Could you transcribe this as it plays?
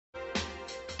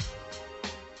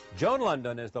Joan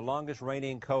Lunden is the longest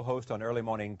reigning co-host on early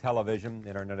morning television.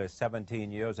 In her nearly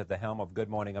 17 years at the helm of Good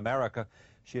Morning America,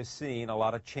 she has seen a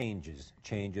lot of changes.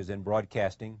 Changes in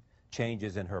broadcasting,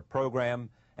 changes in her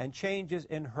program, and changes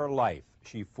in her life.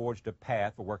 She forged a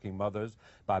path for working mothers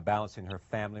by balancing her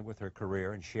family with her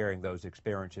career and sharing those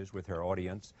experiences with her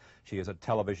audience. She is a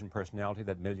television personality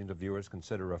that millions of viewers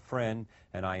consider a friend,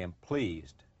 and I am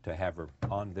pleased to have her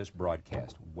on this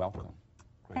broadcast. Welcome.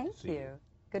 Great Thank to see you.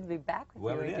 Good to be back with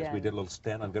Well, you it again. is. We did a little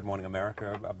stint on Good Morning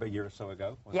America a year or so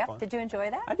ago. Was Yep. fun. Did you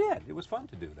enjoy that? I did. It was fun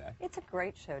to do that. It's a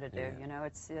great show to do. Yeah. You know,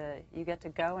 it's you get to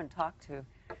go and talk to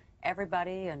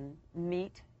everybody and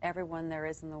meet everyone there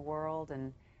is in the world,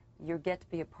 and you get to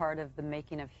be a part of the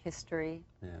making of history.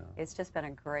 Yeah. It's just been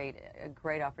a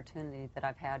great opportunity that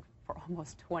I've had for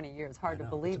almost 20 years. Hard to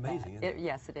believe it's amazing, that. Isn't it?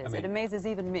 Yes, it is. I mean, it amazes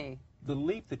even me. The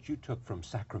leap that you took from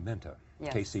Sacramento,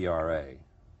 Yes. KCRA,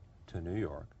 to New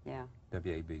York, Yeah.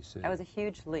 WABC. That was a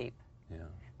huge leap. Yeah.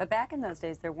 But back in those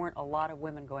days, there weren't a lot of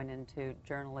women going into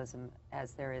journalism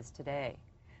as there is today.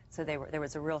 So there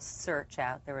was a real search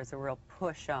out. There was a real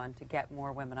push on to get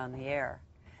more women on the air.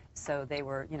 So they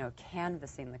were, you know,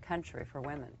 canvassing the country for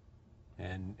women.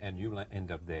 And you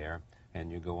end up there, and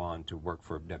you go on to work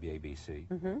for WABC.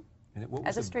 Mm-hmm. And what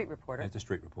was As a street reporter. As a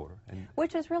street reporter. And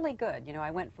which was really good. You know,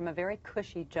 I went from a very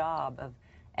cushy job of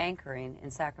anchoring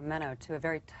in Sacramento to a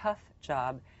very tough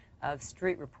job of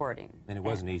street reporting. And it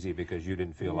wasn't easy because you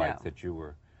didn't feel No. like that you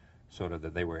were sort of,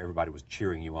 that everybody was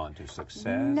cheering you on to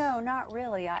success? No, not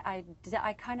really. I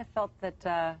kind of felt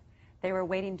that they were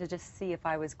waiting to just see if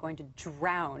I was going to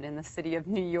drown in the city of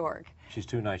New York. She's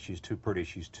too nice, she's too pretty,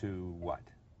 she's too what?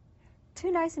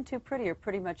 Too nice and too pretty are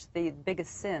pretty much the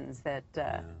biggest sins that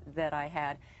that I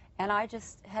had. And I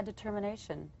just had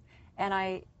determination. And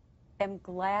I am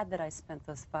glad that I spent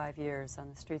those 5 years on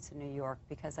the streets of New York,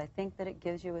 because I think that it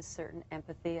gives you a certain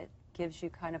empathy. It gives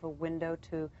you kind of a window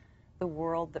to the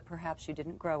world that perhaps you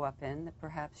didn't grow up in, that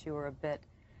perhaps you were a bit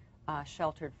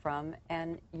sheltered from,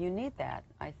 and you need that,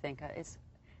 I think.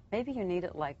 Maybe you need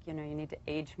it like, you know, you need to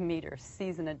age meat or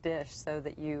season a dish so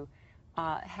that you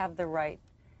have the right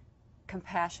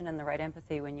compassion and the right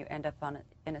empathy when you end up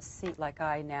in a seat like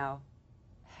I now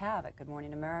have at Good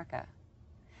Morning America.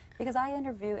 Because I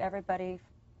interview everybody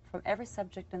from every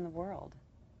subject in the world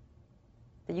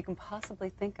that you can possibly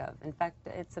think of. In fact,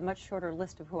 it's a much shorter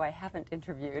list of who I haven't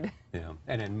interviewed. Yeah,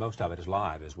 and most of it is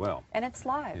live as well. And it's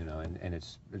live. You know, and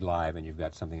it's live, and you've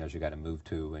got something else you got to move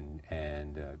to,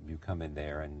 and you come in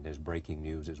there, and there's breaking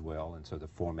news as well, and so the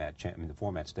format, the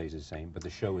format stays the same, but the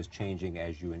show is changing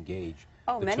as you engage.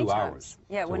 Oh, the many 2 times. hours.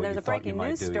 Yeah, So when what there's you a thought you breaking might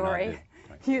news do, you're not story, doing.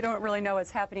 Right. you don't really know what's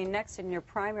happening next, and your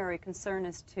primary concern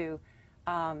is to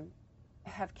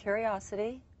have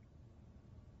curiosity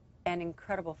and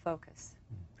incredible focus.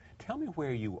 Tell me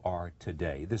where you are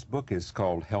today. This book is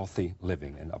called Healthy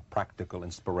Living, and a practical,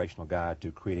 inspirational guide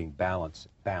to creating balance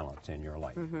in your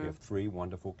life. Mm-hmm. You have 3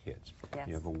 wonderful kids. Yes.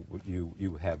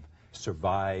 You have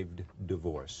survived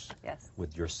divorce. Yes.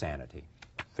 With your sanity.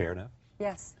 Fair enough?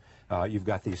 Yes. You've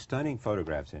got these stunning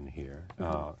photographs in here.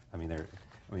 Mm-hmm. I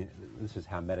mean, this is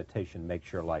how meditation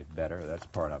makes your life better. That's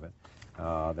part of it. There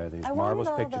are these I marvelous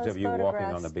wanted all pictures those of you walking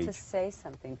on the photographs beach. to say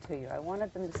something to you. I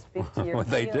wanted them to speak to your Well,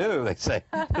 they feelings. do. They say,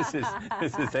 this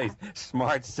is a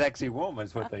smart, sexy woman,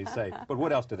 is what they say. But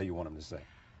what else do you want them to say?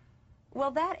 Well,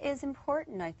 that is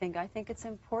important, I think. I think it's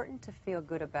important to feel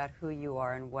good about who you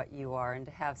are and what you are, and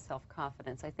to have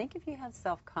self-confidence. I think if you have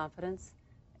self-confidence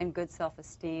and good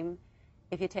self-esteem,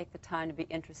 if you take the time to be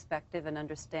introspective and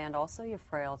understand also your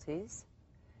frailties,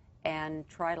 and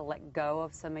try to let go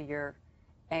of some of your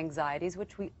anxieties,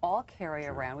 which we all carry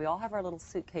around. We all have our little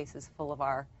suitcases full of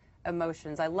our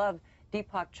emotions. I love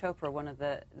Deepak Chopra, one of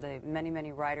the many,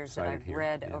 many writers that I've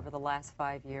read over the last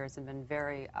 5 years and been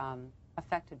very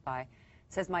affected by.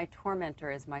 Says, my tormentor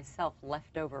is myself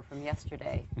left over from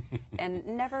yesterday. And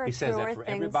never a He says that truer for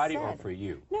thing everybody said. or for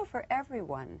you? No, for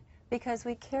everyone. Because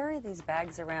we carry these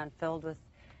bags around filled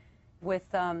with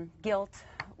guilt,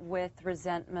 with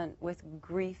resentment, with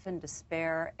grief and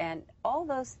despair, and all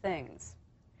those things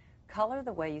color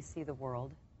the way you see the world.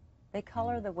 They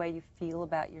color the way you feel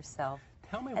about yourself.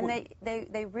 Tell me and what...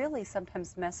 they really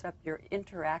sometimes mess up your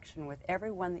interaction with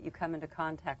everyone that you come into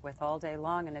contact with all day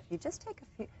long. And if you just take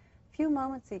a few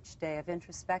moments each day of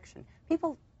introspection,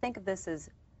 people think of this as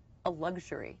a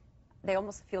luxury. They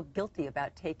almost feel guilty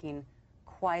about taking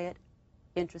quiet,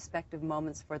 introspective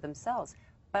moments for themselves.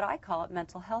 But I call it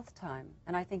mental health time.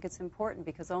 And I think it's important,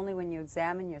 because only when you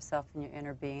examine yourself and your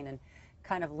inner being and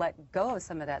kind of let go of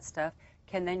some of that stuff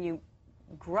can then you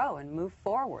grow and move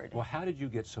forward. Well, how did you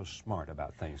get so smart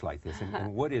about things like this?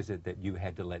 And what is it that you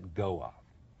had to let go of?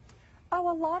 Oh,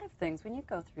 a lot of things. When you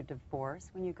go through divorce,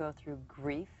 when you go through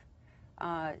grief,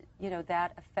 you know,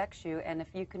 that affects you. And if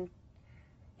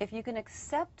you can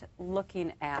accept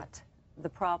looking at the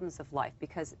problems of life,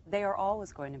 because they are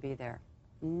always going to be there.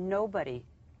 Nobody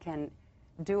can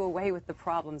do away with the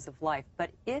problems of life.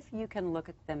 But if you can look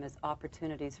at them as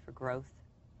opportunities for growth,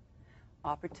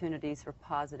 opportunities for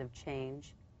positive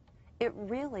change, it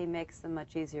really makes them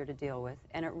much easier to deal with,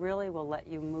 and it really will let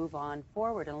you move on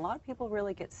forward. And a lot of people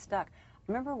really get stuck. I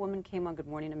remember a woman came on Good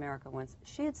Morning America once.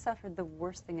 She had suffered the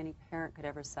worst thing any parent could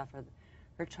ever suffer.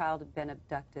 Her child had been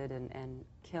abducted and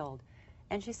killed.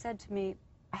 And she said to me,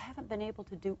 I haven't been able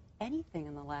to do anything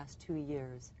in the last 2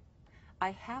 years.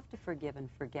 I have to forgive and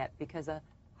forget, because a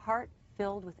heart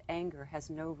filled with anger has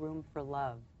no room for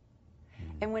love.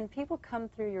 And when people come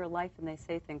through your life and they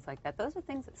say things like that, those are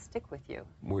things that stick with you.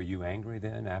 Were you angry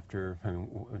then after,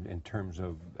 in terms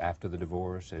of after the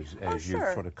divorce, as Sure.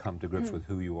 you sort of come to grips with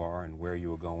who you are and where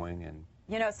you were going? And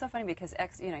you know, it's so funny because,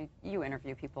 you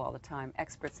interview people all the time,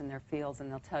 experts in their fields, and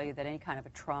they'll tell you that any kind of a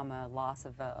trauma, loss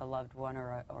of a loved one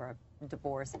or a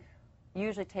divorce,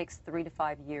 usually takes 3 to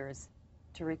 5 years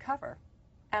to recover.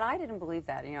 And I didn't believe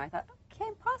that. You know, I thought, it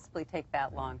can't possibly take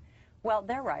that long. Well,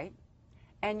 they're right.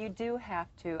 And you do have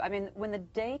to, I mean, when the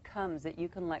day comes that you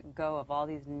can let go of all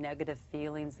these negative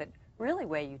feelings that really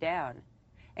weigh you down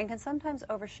and can sometimes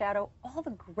overshadow all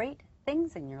the great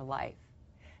things in your life,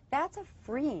 that's a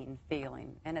freeing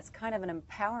feeling, and it's kind of an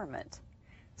empowerment.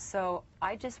 So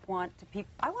I just want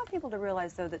people to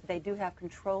realize, though, that they do have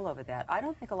control over that. I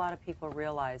don't think a lot of people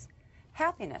realize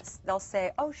happiness. They'll say,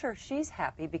 oh, sure, she's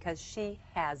happy because she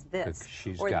has this,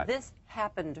 or this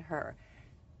happened to her.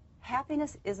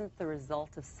 Happiness isn't the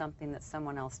result of something that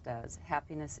someone else does.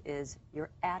 Happiness is your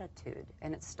attitude,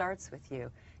 and it starts with you.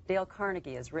 Dale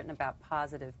Carnegie has written about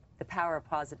the power of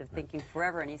positive thinking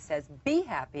forever, and he says, be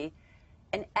happy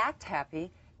and act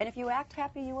happy, and if you act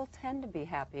happy, you will tend to be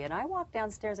happy. And I walk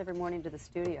downstairs every morning to the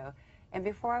studio, and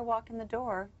before I walk in the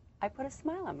door, I put a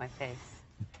smile on my face.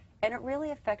 And it really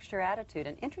affects your attitude,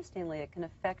 and interestingly, it can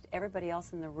affect everybody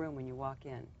else in the room when you walk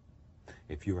in.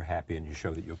 if you are happy and you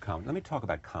show that you're confident. Let me talk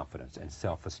about confidence and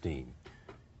self-esteem.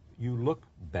 You look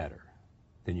better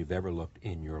than you've ever looked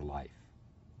in your life.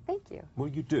 Thank you. Well,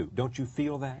 you do. Don't you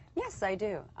feel that? Yes, I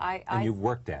do. And you've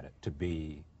worked at it to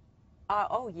be...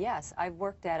 Oh, yes, I've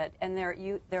worked at it. And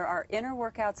there are inner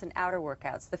workouts and outer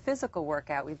workouts. The physical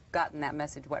workout, we've gotten that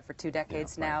message, what, for 2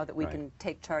 decades now, that we can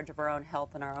take charge of our own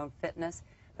health and our own fitness.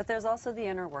 But there's also the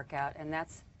inner workout, and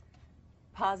that's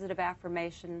positive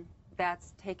affirmation.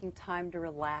 That's taking time to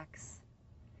relax,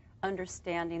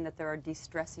 understanding that there are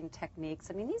de-stressing techniques.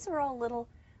 I mean, these are all little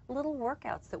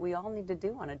workouts that we all need to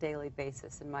do on a daily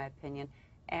basis, in my opinion.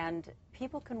 And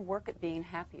people can work at being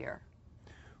happier.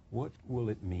 What will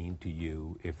it mean to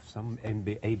you if some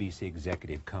ABC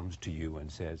executive comes to you and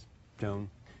says, Joan,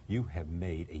 you have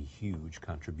made a huge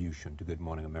contribution to Good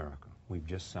Morning America. We've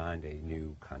just signed a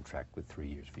new contract with 3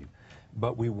 years for you.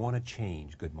 But we want to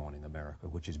change Good Morning America,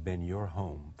 which has been your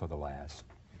home for the last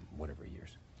whatever years.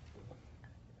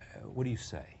 What do you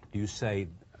say? Do you say,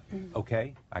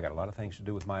 okay, I got a lot of things to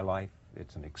do with my life.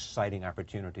 It's an exciting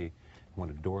opportunity. When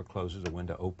a door closes, a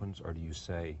window opens, or do you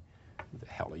say, who the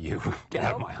hell are you? Get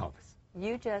out of my office.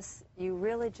 You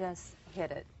really just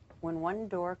hit it. When one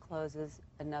door closes,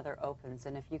 another opens.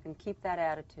 And if you can keep that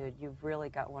attitude, you've really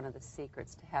got one of the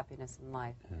secrets to happiness in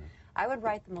life. Yeah. I would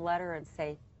write them a letter and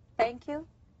say, thank you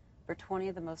for 20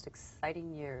 of the most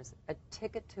exciting years, a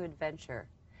ticket to adventure.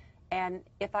 And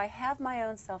if I have my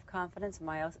own self-confidence,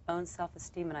 my own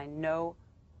self-esteem, and I know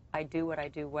I do what I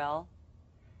do well,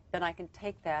 then I can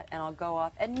take that and I'll go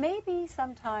off. And maybe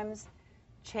sometimes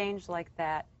change like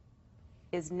that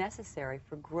is necessary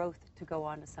for growth to go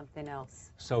on to something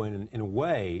else. So in a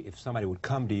way, if somebody would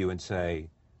come to you and say,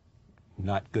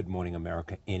 not Good Morning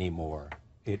America anymore,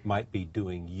 it might be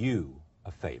doing you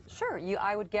a favor. Sure,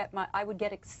 I would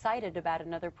get excited about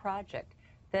another project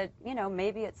that, you know,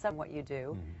 maybe it's what you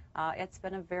do. Mm-hmm. It's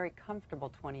been a very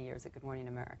comfortable 20 years at Good Morning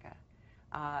America.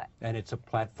 And it's a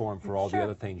platform for all the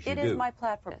other things you do. It is my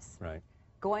platform. Right.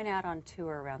 Going out on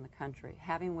tour around the country,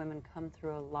 having women come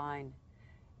through a line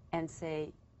and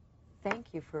say, thank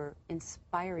you for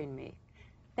inspiring me.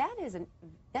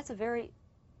 That's a very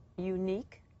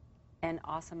unique and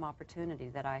awesome opportunity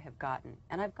that I have gotten.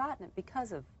 And I've gotten it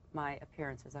because of my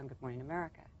appearances on Good Morning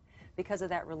America, because of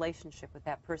that relationship with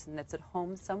that person that's at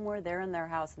home somewhere there in their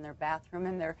house, in their bathroom,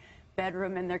 in their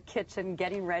bedroom, in their kitchen,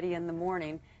 getting ready in the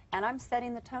morning, and I'm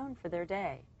setting the tone for their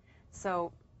day.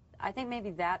 So I think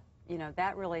maybe that, you know,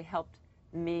 that really helped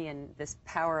me in this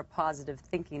power of positive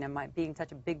thinking and my being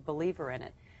such a big believer in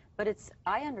it. But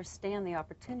I understand the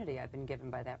opportunity I've been given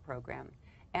by that program,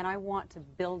 and I want to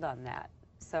build on that.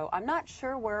 So I'm not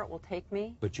sure where it will take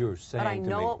me. But you're saying but I to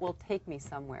know me, it will take me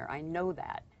somewhere. I know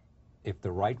that. if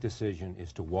the right decision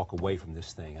is to walk away from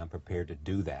this thing, I'm prepared to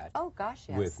do that. Oh, gosh,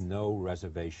 yes. With no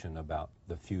reservation about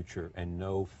the future and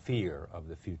no fear of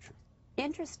the future.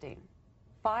 Interesting.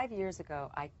 5 years ago,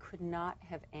 I could not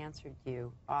have answered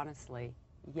you, honestly,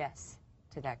 yes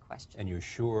to that question. And you're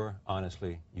sure,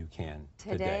 honestly, you can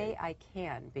Today I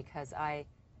can, because I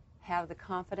have the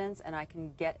confidence and I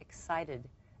can get excited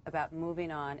about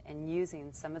moving on and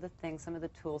using some of the things, some of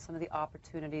the tools, some of the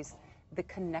opportunities, the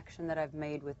connection that I've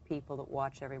made with people that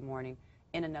watch every morning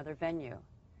in another venue.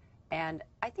 And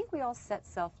I think we all set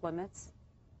self-limits.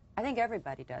 I think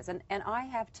everybody does, and I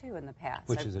have too in the past.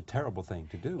 Which is a terrible thing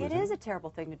to do, It is a terrible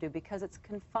thing to do because it's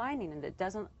confining and it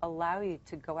doesn't allow you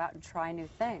to go out and try new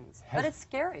things. But it's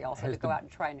scary also to go out and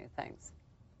try new things.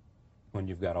 When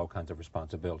you've got all kinds of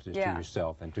responsibilities to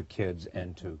yourself and to kids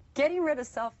and to... Getting rid of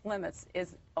self-limits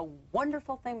is a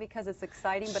wonderful thing because it's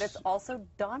exciting, but it's also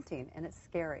daunting and it's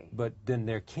scary. But then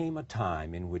there came a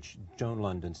time in which Joan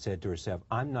Lunden said to herself,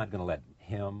 I'm not going to let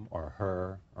him or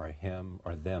her or him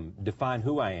or them define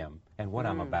who I am and what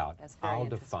I'm about. I'll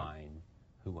define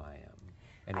who I am.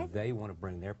 And if they want to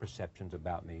bring their perceptions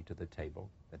about me to the table,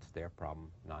 that's their problem,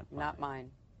 not mine. Not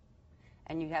mine.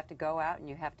 And you have to go out and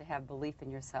you have to have belief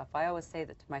in yourself. I always say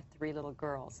that to my 3 little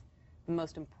girls. The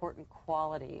most important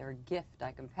quality or gift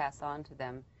I can pass on to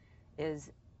them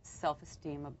is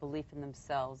self-esteem, a belief in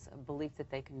themselves, a belief that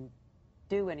they can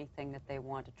do anything that they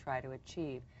want to try to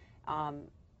achieve.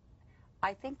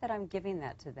 I think that I'm giving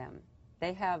that to them.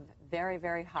 They have very,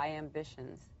 very high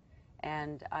ambitions,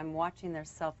 and I'm watching their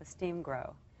self-esteem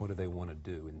grow. What do they want to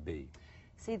do and be?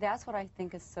 See, that's what I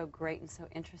think is so great and so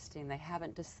interesting. They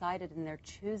haven't decided and they're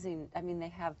choosing. I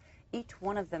mean, each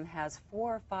one of them has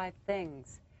 4 or 5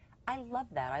 things. I love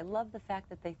that. I love the fact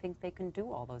that they think they can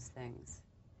do all those things.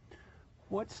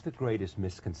 What's the greatest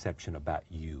misconception about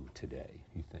you today,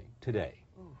 you think? Today?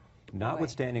 Ooh,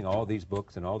 notwithstanding all these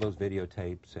books and all those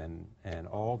videotapes and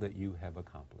all that you have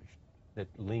accomplished, that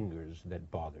lingers,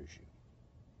 that bothers you?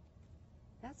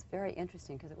 That's very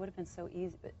interesting because it would have been so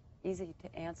easy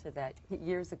to answer that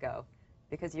years ago,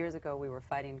 because years ago we were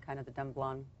fighting kind of the dumb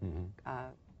blonde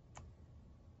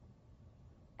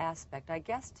aspect. I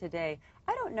guess today,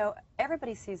 I don't know,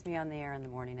 everybody sees me on the air in the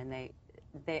morning and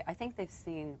I think they've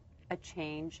seen a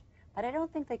change, but I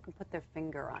don't think they can put their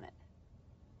finger on it.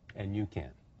 And you can?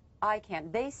 I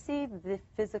can't. They see the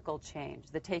physical change,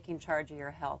 the taking charge of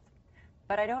your health,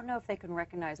 but I don't know if they can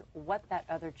recognize what that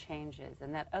other change is.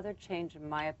 And that other change, in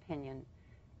my opinion,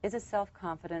 is a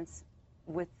self-confidence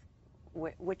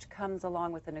which comes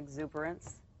along with an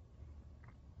exuberance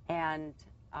and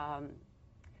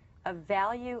a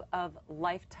value of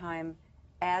lifetime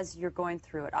as you're going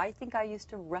through it. I think I used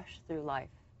to rush through life.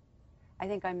 I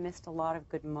think I missed a lot of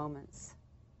good moments.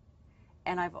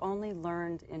 And I've only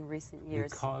learned in recent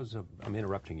years. Because of, I'm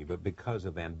interrupting you, but because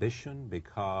of ambition,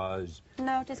 because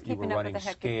no, just keeping you were up running with the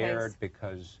hectic scared, pace.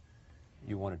 Because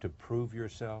you wanted to prove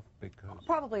yourself, because...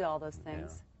 Probably all those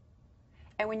things.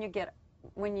 And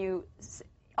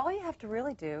all you have to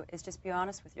really do is just be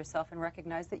honest with yourself and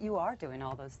recognize that you are doing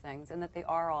all those things and that they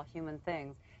are all human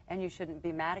things, and you shouldn't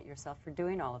be mad at yourself for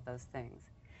doing all of those things.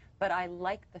 But I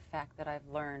like the fact that I've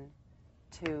learned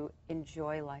to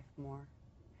enjoy life more.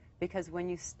 Because when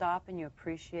you stop and you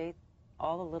appreciate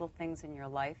all the little things in your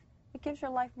life, it gives your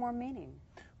life more meaning.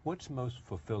 What's most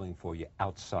fulfilling for you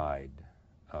outside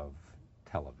of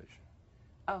television?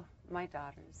 Oh, my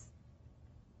daughters.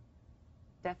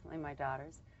 Definitely my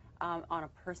daughters. On a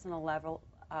personal level,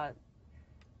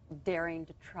 daring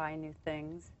to try new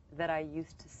things that I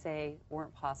used to say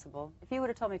weren't possible. If you would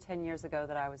have told me 10 years ago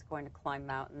that I was going to climb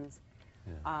mountains,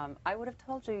 I would have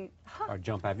told you, or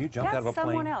jump. Have you jumped out of a plane?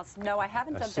 Someone else. No, I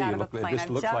haven't jumped out of a plane. This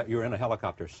looks like you're in a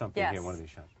helicopter or something here in one of these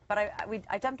shots. But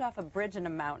I jumped off a bridge in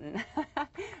a mountain.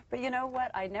 But you know what?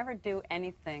 I never do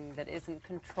anything that isn't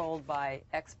controlled by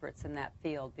experts in that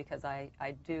field, because I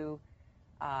do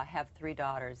have 3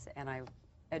 daughters, and I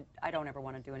don't ever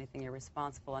want to do anything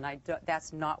irresponsible, and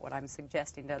that's not what I'm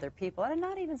suggesting to other people. And I'm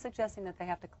not even suggesting that they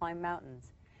have to climb mountains.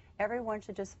 Everyone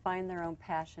should just find their own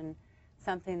passion,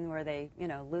 something where they,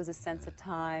 lose a sense of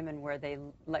time and where they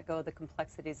let go of the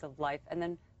complexities of life, and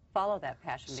then follow that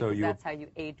passion, because that's how you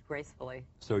age gracefully.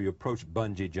 So you approach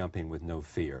bungee jumping with no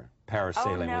fear,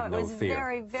 parasailing with no fear,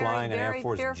 very, very, flying an very Air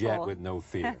Force fearful. jet with no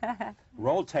fear.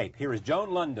 Roll tape. Here is Joan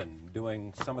Lunden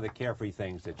doing some of the carefree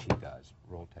things that she does.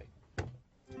 Roll tape.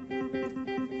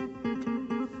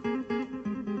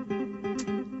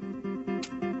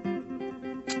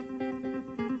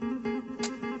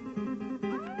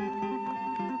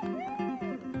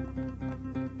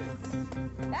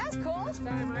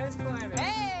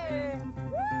 Hey!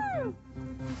 Woo!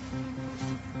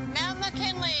 Mount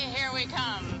McKinley, here we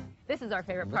come. This is our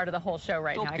favorite part of the whole show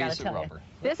right now, I gotta tell you.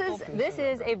 This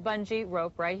is a bungee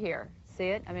rope right here. See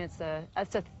it? I mean, it's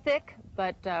a thick,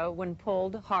 but when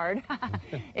pulled hard,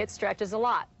 it stretches a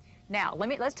lot. Now,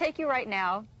 let's take you right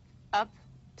now up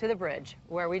to the bridge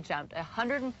where we jumped,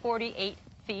 148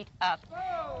 feet up.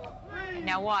 And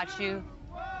now watch, you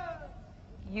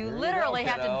literally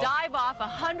have to dive off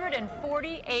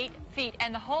 148 feet.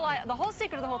 And the whole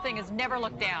secret of the whole thing is never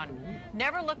look down.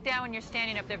 Never look down when you're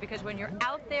standing up there, because when you're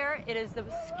out there, it is the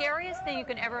scariest thing you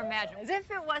can ever imagine. As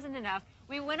if it wasn't enough,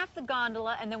 we went up the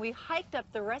gondola and then we hiked up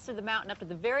the rest of the mountain up to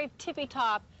the very tippy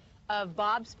top of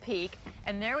Bob's Peak,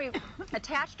 and there we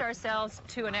attached ourselves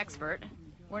to an expert.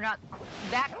 We're not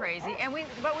that crazy,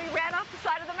 but we ran off the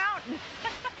side of the mountain.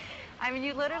 I mean,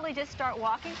 you literally just start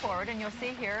walking forward, and you'll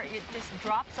see here, it just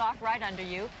drops off right under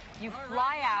you. You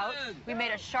fly out. We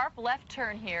made a sharp left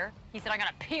turn here. He said, I'm going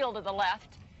to peel to the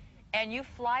left. And you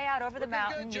fly out over the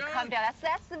mountain. You come down.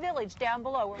 That's the village down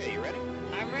below. Okay, you ready?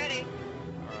 I'm ready.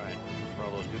 All right. For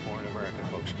all those Good Morning America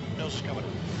folks, nose coming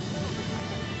up.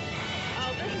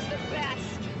 Oh, this is the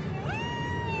best.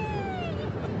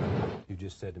 You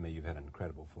just said to me you've had an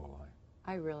incredible full life.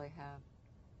 I really have.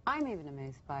 I'm even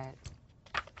amazed by it.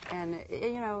 And,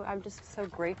 you know, I'm just so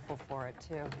grateful for it,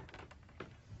 too.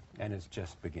 And it's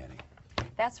just beginning.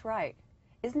 That's right.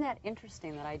 Isn't that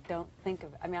interesting that I don't think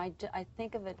of it? I mean, I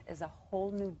think of it as a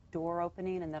whole new door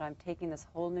opening, and that I'm taking this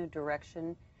whole new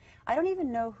direction. I don't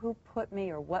even know who put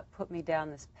me or what put me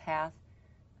down this path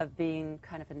of being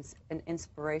kind of an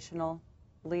inspirational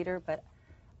leader, but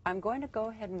I'm going to go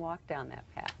ahead and walk down that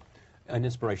path. An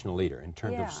inspirational leader in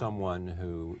terms of someone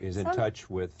who is in touch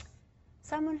with...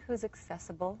 Someone who's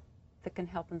accessible, that can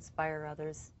help inspire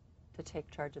others to take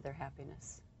charge of their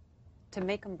happiness, to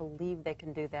make them believe they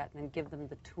can do that, and then give them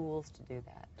the tools to do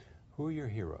that. Who are your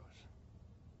heroes?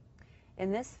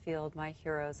 In this field, my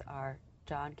heroes are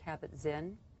John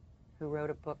Kabat-Zinn, who wrote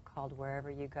a book called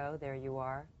Wherever You Go, There You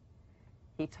Are.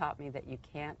 He taught me that you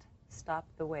can't stop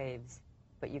the waves,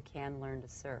 but you can learn to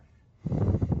surf.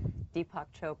 Deepak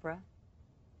Chopra.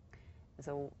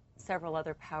 There's several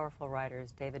other powerful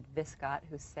writers. David Viscott,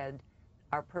 who said,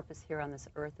 our purpose here on this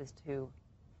earth is to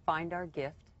find our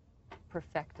gift,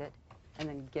 perfect it, and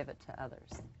then give it to others.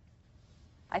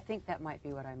 I think that might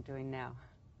be what I'm doing now.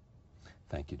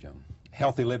 Thank you, Joan.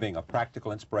 Healthy Living, a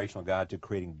practical, inspirational guide to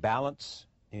creating balance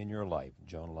in your life.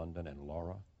 Joan Lunden and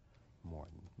Laura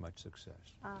Morton. Much success.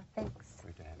 Thanks.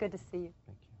 Great to have you. Good to see you.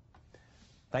 Thank you.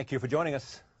 Thank you for joining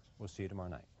us. We'll see you tomorrow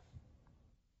night.